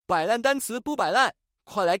摆烂单词不摆烂，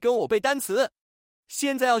快来跟我背单词。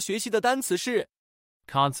现在要学习的单词是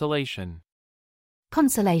consolation.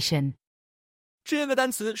 consolation, 这个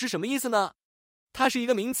单词是什么意思呢？它是一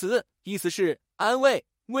个名词，意思是安慰、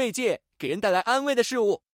慰藉，给人带来安慰的事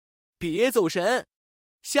物。别走神。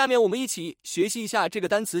下面我们一起学习一下这个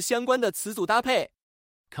单词相关的词组搭配。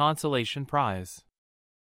 Consolation prize.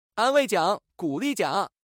 安慰奖、鼓励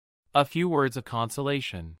奖。 A few words of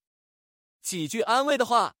consolation. 几句安慰的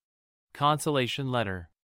话。 Consolation letter.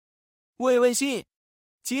 慰问信。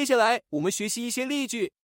接下来我们学习一些例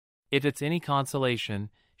句。 If it's any consolation,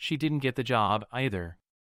 she didn't get the job either.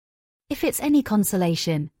 if it's any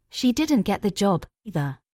consolation, she didn't get the job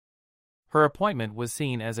either. Her appointment was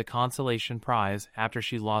seen as a consolation prize after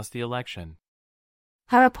she lost the election.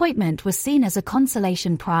 Her appointment was seen as a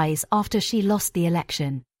consolation prize after she lost the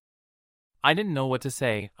election. I didn't know what to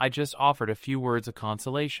say, I just offered a few words of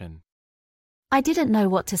consolation. I didn't know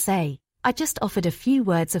what to say, I just offered a few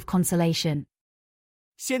words of consolation.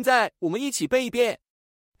 现在我们一起背一遍。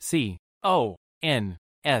 consolation.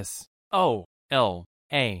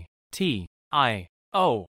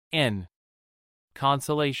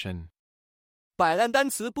 Consolation. 摆烂单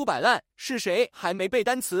词不摆烂，是谁还没背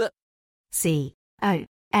单词？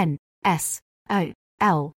 consolation.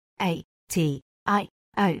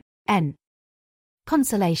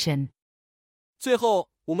 consolation. 最后，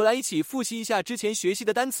我们来一起复习一下之前学习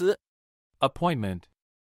的单词。 Appointment.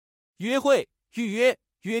 约会、预约、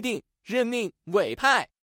约定、任命、委派。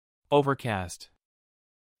 Overcast.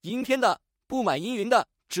 阴天的、布满阴云的、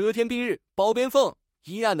遮天蔽日、包边缝、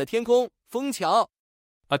阴暗的天空、枫桥。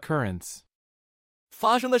 Occurrence.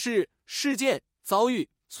 发生的事、事件、遭遇、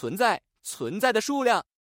存在的数量。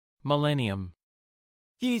 Millennium.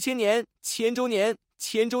 1000年、千周年、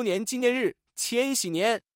千周年纪念日、千禧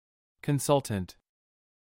年。 Consultant.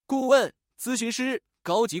 顾问、咨询师、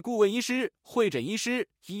高级顾问医师、会诊医师、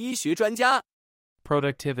医学专家。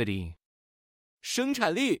 Productivity. 生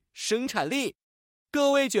产力。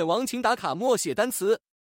各位卷王请打卡默写单词。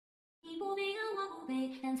你不背啊，我不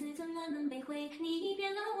背，单词怎么能背会？你一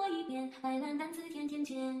遍啊，我一遍，摆烂单词天天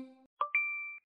见。